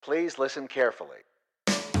Please listen carefully.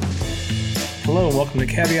 Hello and welcome to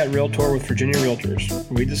Caveat Realtor with Virginia Realtors,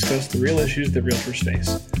 where we discuss the real issues that realtors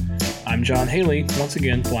face. I'm John Haley, once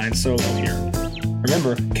again flying solo here.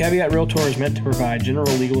 Remember, Caveat Realtor is meant to provide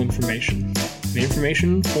general legal information. The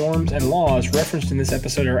information, forms, and laws referenced in this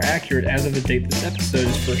episode are accurate as of the date this episode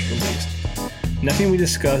is first released. Nothing we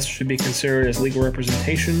discuss should be considered as legal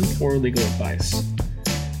representation or legal advice.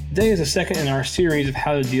 Today is the second in our series of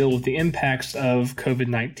how to deal with the impacts of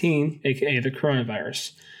COVID-19, aka the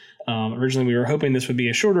coronavirus. Originally, we were hoping this would be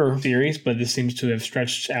a shorter series, but this seems to have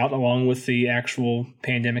stretched out along with the actual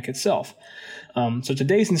pandemic itself. So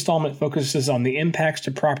today's installment focuses on the impacts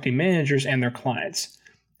to property managers and their clients.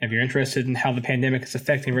 If you're interested in how the pandemic is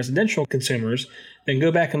affecting residential consumers, then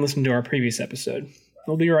go back and listen to our previous episode.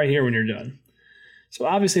 It'll be right here when you're done. So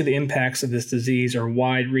obviously the impacts of this disease are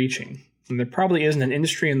wide-reaching, and there probably isn't an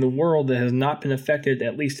industry in the world that has not been affected,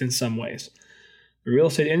 at least in some ways. The real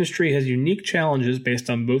estate industry has unique challenges based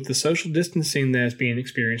on both the social distancing that is being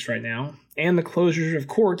experienced right now and the closure of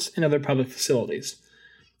courts and other public facilities.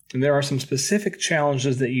 And there are some specific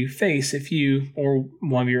challenges that you face if you or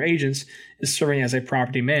one of your agents is serving as a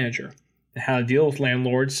property manager. And how to deal with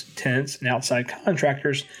landlords, tenants, and outside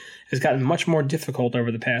contractors has gotten much more difficult over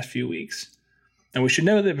the past few weeks. And we should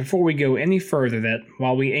know that before we go any further that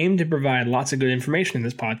while we aim to provide lots of good information in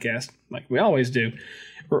this podcast, like we always do,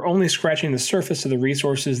 we're only scratching the surface of the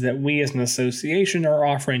resources that we as an association are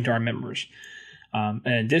offering to our members. And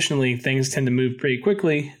additionally, things tend to move pretty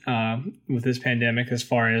quickly with this pandemic as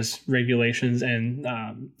far as regulations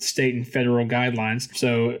and state and federal guidelines.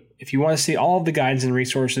 So if you want to see all of the guidance and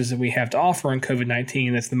resources that we have to offer on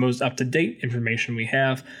COVID-19, that's the most up-to-date information we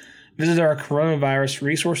have, visit our coronavirus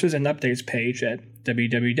resources and updates page at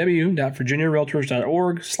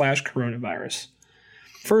www.virginiarealtors.org/coronavirus.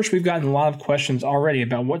 First, we've gotten a lot of questions already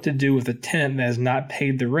about what to do with a tenant that has not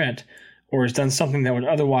paid the rent or has done something that would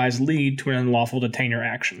otherwise lead to an unlawful detainer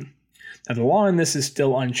action. Now, the law in this is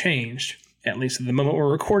still unchanged, at least at the moment we're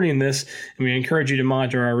recording this, and we encourage you to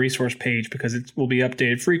monitor our resource page because it will be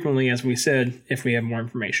updated frequently, as we said, if we have more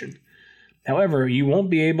information. However, you won't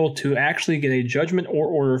be able to actually get a judgment or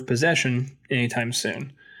order of possession anytime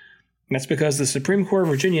soon. That's because the Supreme Court of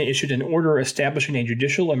Virginia issued an order establishing a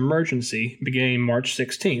judicial emergency beginning March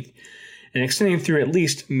 16th and extending through at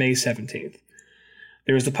least May 17th.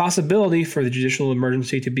 There is the possibility for the judicial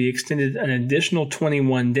emergency to be extended an additional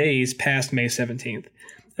 21 days past May 17th,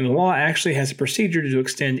 and the law actually has a procedure to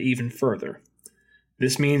extend even further.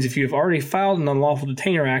 This means if you have already filed an unlawful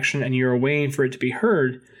detainer action and you are waiting for it to be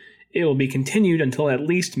heard, it will be continued until at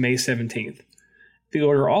least May 17th. The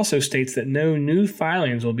order also states that no new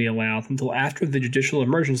filings will be allowed until after the judicial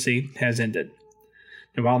emergency has ended.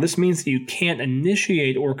 And while this means that you can't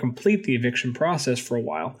initiate or complete the eviction process for a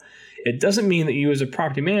while, it doesn't mean that you as a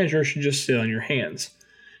property manager should just sit on your hands.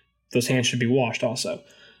 Those hands should be washed also.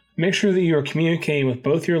 Make sure that you are communicating with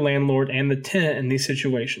both your landlord and the tenant in these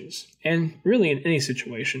situations, and really in any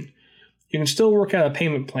situation. You can still work out a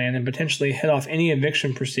payment plan and potentially head off any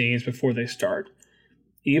eviction proceedings before they start.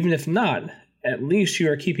 Even if not, at least you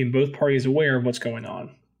are keeping both parties aware of what's going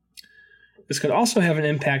on. This could also have an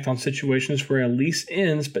impact on situations where a lease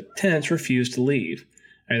ends but tenants refuse to leave.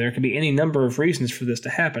 There could be any number of reasons for this to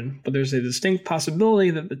happen, but there's a distinct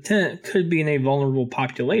possibility that the tenant could be in a vulnerable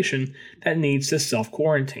population that needs to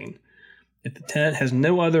self-quarantine. If the tenant has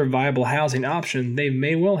no other viable housing option, they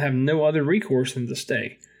may well have no other recourse than to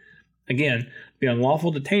stay. Again, the unlawful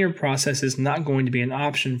detainer process is not going to be an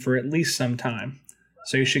option for at least some time,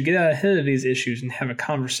 so you should get out ahead of these issues and have a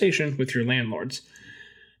conversation with your landlords.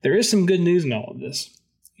 There is some good news in all of this.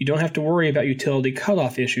 You don't have to worry about utility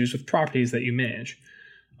cutoff issues with properties that you manage.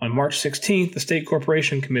 On March 16th, the State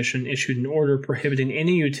Corporation Commission issued an order prohibiting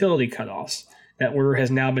any utility cutoffs. That order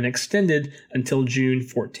has now been extended until June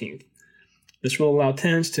 14th. This will allow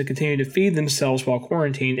tenants to continue to feed themselves while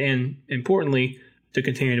quarantined and, importantly, to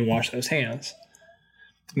continue to wash those hands.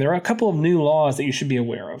 There are a couple of new laws that you should be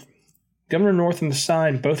aware of. Governor Northam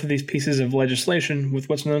signed both of these pieces of legislation with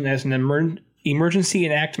what's known as an Emergency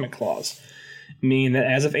Enactment Clause, meaning that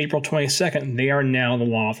as of April 22nd, they are now the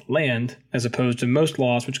law of the land, as opposed to most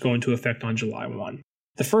laws which go into effect on July 1.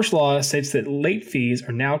 The first law states that late fees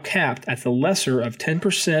are now capped at the lesser of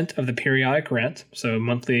 10% of the periodic rent, so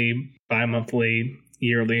monthly, bi-monthly,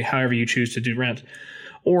 yearly, however you choose to do rent,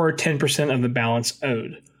 or 10% of the balance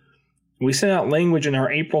owed. We sent out language in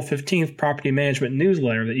our April 15th property management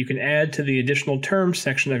newsletter that you can add to the additional terms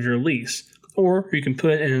section of your lease, or you can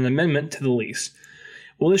put in an amendment to the lease.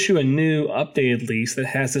 We'll issue a new, updated lease that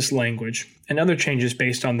has this language and other changes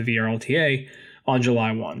based on the VRLTA on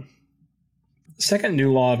July 1. The second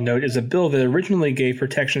new law of note is a bill that originally gave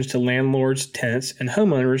protections to landlords, tenants, and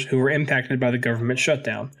homeowners who were impacted by the government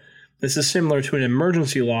shutdown. This is similar to an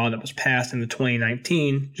emergency law that was passed in the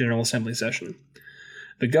 2019 General Assembly session.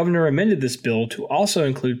 The governor amended this bill to also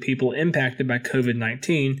include people impacted by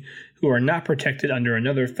COVID-19 who are not protected under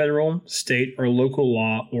another federal, state, or local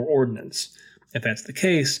law or ordinance. If that's the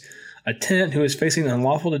case, a tenant who is facing an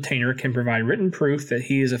unlawful detainer can provide written proof that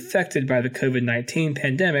he is affected by the COVID-19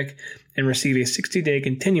 pandemic and receive a 60-day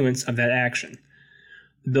continuance of that action.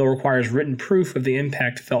 The bill requires written proof of the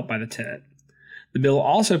impact felt by the tenant. The bill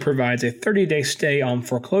also provides a 30-day stay on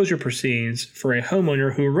foreclosure proceedings for a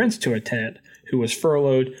homeowner who rents to a tenant who was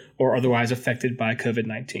furloughed or otherwise affected by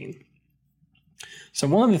COVID-19. So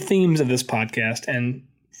one of the themes of this podcast, and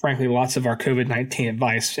frankly lots of our COVID-19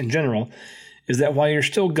 advice in general, is that while you're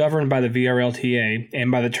still governed by the VRLTA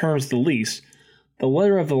and by the terms of the lease, the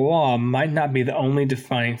letter of the law might not be the only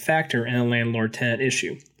defining factor in a landlord-tenant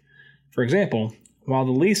issue. For example, while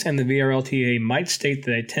the lease and the VRLTA might state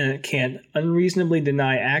that a tenant can't unreasonably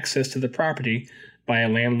deny access to the property by a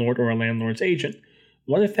landlord or a landlord's agent,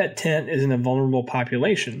 what if that tenant is in a vulnerable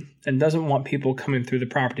population and doesn't want people coming through the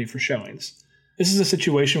property for showings? This is a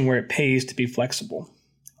situation where it pays to be flexible.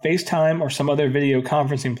 FaceTime or some other video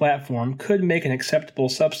conferencing platform could make an acceptable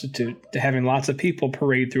substitute to having lots of people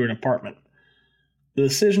parade through an apartment. The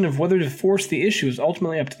decision of whether to force the issue is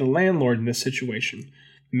ultimately up to the landlord in this situation.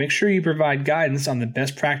 Make sure you provide guidance on the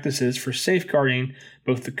best practices for safeguarding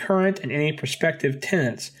both the current and any prospective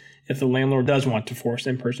tenants if the landlord does want to force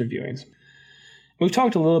in-person viewings. We've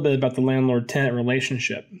talked a little bit about the landlord-tenant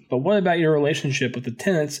relationship, but what about your relationship with the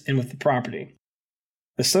tenants and with the property?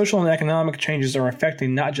 The social and economic changes are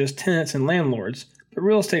affecting not just tenants and landlords, but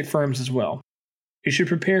real estate firms as well. You should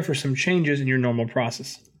prepare for some changes in your normal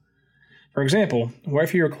process. For example, what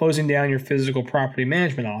if you are closing down your physical property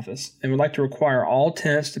management office and would like to require all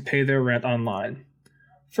tenants to pay their rent online?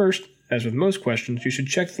 First, as with most questions, you should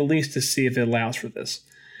check the lease to see if it allows for this.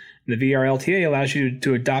 The VRLTA allows you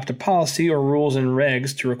to adopt a policy or rules and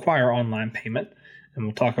regs to require online payment, and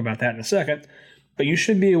we'll talk about that in a second, but you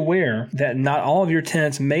should be aware that not all of your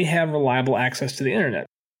tenants may have reliable access to the internet.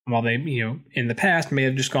 While they, in the past may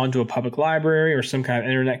have just gone to a public library or some kind of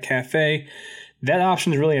internet cafe, that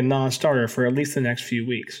option is really a non-starter for at least the next few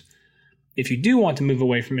weeks. If you do want to move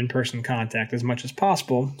away from in-person contact as much as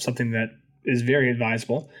possible, something that is very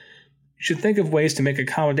advisable, you should think of ways to make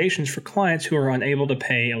accommodations for clients who are unable to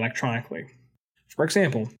pay electronically. For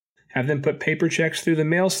example, have them put paper checks through the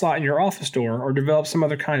mail slot in your office door or develop some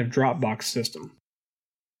other kind of Dropbox system.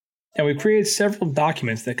 Now, we've created several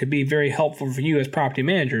documents that could be very helpful for you as property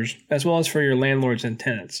managers, as well as for your landlords and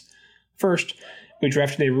tenants. First, we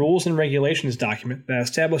drafted a rules and regulations document that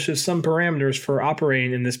establishes some parameters for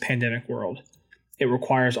operating in this pandemic world. It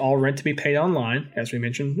requires all rent to be paid online, as we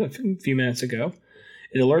mentioned a few minutes ago.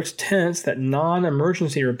 It alerts tenants that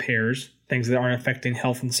non-emergency repairs, things that aren't affecting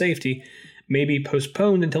health and safety, may be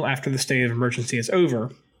postponed until after the state of emergency is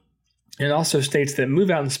over. It also states that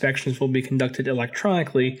move-out inspections will be conducted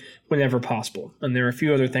electronically whenever possible. And there are a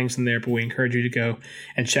few other things in there, but we encourage you to go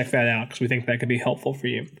and check that out because we think that could be helpful for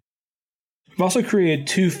you. We've also created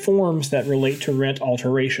 2 forms that relate to rent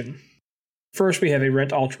alteration. First, we have a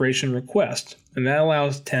rent alteration request, and that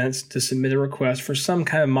allows tenants to submit a request for some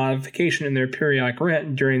kind of modification in their periodic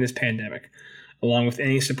rent during this pandemic, along with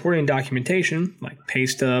any supporting documentation like pay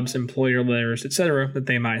stubs, employer letters, etc. that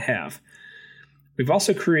they might have. We've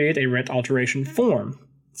also created a rent alteration form.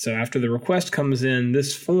 So after the request comes in,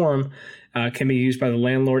 this form can be used by the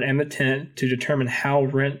landlord and the tenant to determine how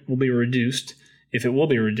rent will be reduced, if it will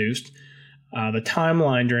be reduced, the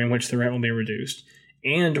timeline during which the rent will be reduced,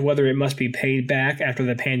 and whether it must be paid back after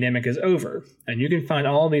the pandemic is over. And you can find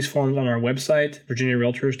all of these forms on our website,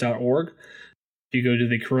 virginiarealtors.org. If you go to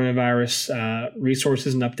the coronavirus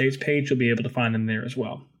resources and updates page, you'll be able to find them there as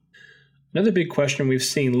well. Another big question we've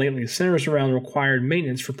seen lately centers around required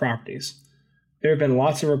maintenance for properties. There have been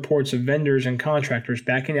lots of reports of vendors and contractors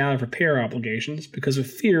backing out of repair obligations because of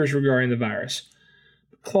fears regarding the virus.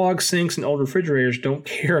 Clogged sinks and old refrigerators don't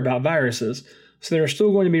care about viruses, so there are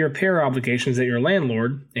still going to be repair obligations that your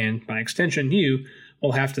landlord, and by extension you,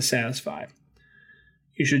 will have to satisfy.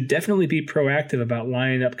 You should definitely be proactive about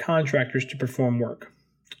lining up contractors to perform work.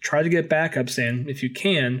 Try to get backups in, if you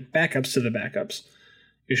can, backups to the backups.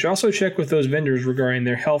 You should also check with those vendors regarding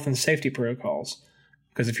their health and safety protocols,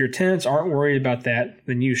 because if your tenants aren't worried about that,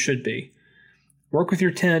 then you should be. Work with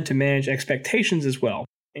your tenant to manage expectations as well,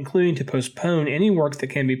 including to postpone any work that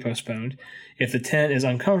can be postponed if the tenant is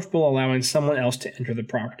uncomfortable allowing someone else to enter the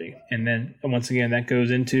property. And then, once again, that goes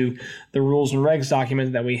into the rules and regs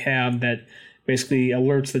document that we have that basically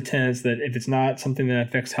alerts the tenants that if it's not something that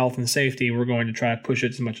affects health and safety, we're going to try to push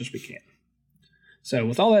it as much as we can. So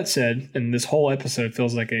with all that said, and this whole episode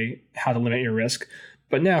feels like a how to limit your risk,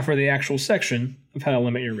 but now for the actual section of how to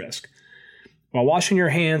limit your risk. While washing your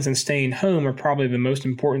hands and staying home are probably the most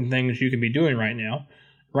important things you can be doing right now,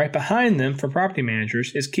 right behind them for property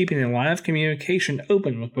managers is keeping a line of communication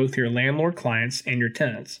open with both your landlord clients and your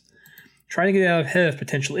tenants. Try to get out ahead of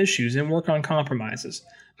potential issues and work on compromises,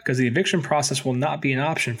 because the eviction process will not be an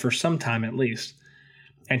option for some time at least.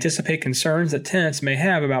 Anticipate concerns that tenants may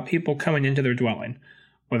have about people coming into their dwelling,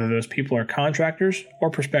 whether those people are contractors or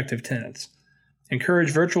prospective tenants.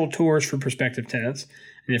 Encourage virtual tours for prospective tenants,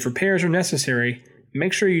 and if repairs are necessary,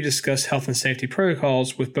 make sure you discuss health and safety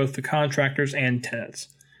protocols with both the contractors and tenants.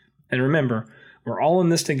 And remember, we're all in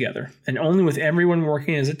this together, and only with everyone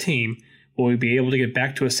working as a team will we be able to get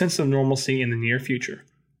back to a sense of normalcy in the near future.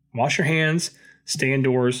 Wash your hands, stay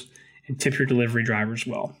indoors, and tip your delivery drivers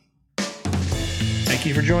well. Thank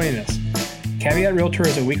you for joining us. Caveat Realtor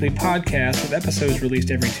is a weekly podcast with episodes released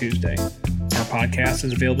every Tuesday. Our podcast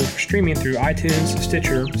is available for streaming through iTunes,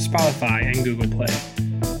 Stitcher, Spotify, and Google Play.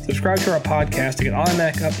 Subscribe to our podcast to get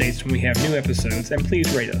automatic updates when we have new episodes, and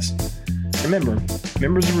please rate us. Remember,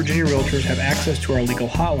 members of Virginia Realtors have access to our legal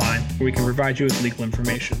hotline where we can provide you with legal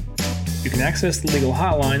information. You can access the legal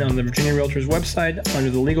hotline on the Virginia Realtors website under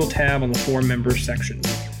the legal tab on the For Members section.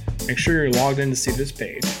 Make sure you're logged in to see this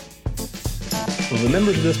page. While the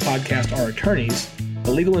members of this podcast are attorneys,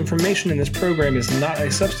 the legal information in this program is not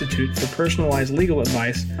a substitute for personalized legal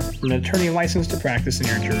advice from an attorney licensed to practice in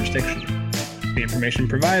your jurisdiction. The information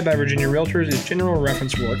provided by Virginia Realtors is general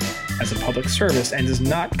reference work as a public service and does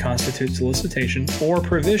not constitute solicitation or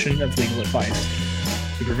provision of legal advice.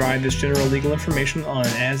 We provide this general legal information on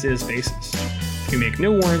an as-is basis. We make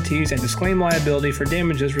no warranties and disclaim liability for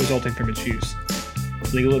damages resulting from its use.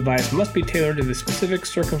 Legal advice must be tailored to the specific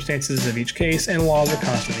circumstances of each case, and laws are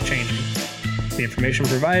constantly changing. The information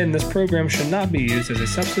provided in this program should not be used as a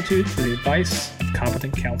substitute for the advice of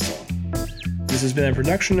competent counsel. This has been a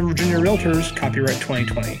production of Virginia Realtors, copyright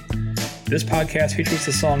 2020. This podcast features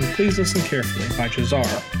the song Please Listen Carefully by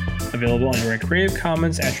Jazar, available under a Creative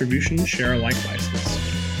Commons Attribution Share Alike license.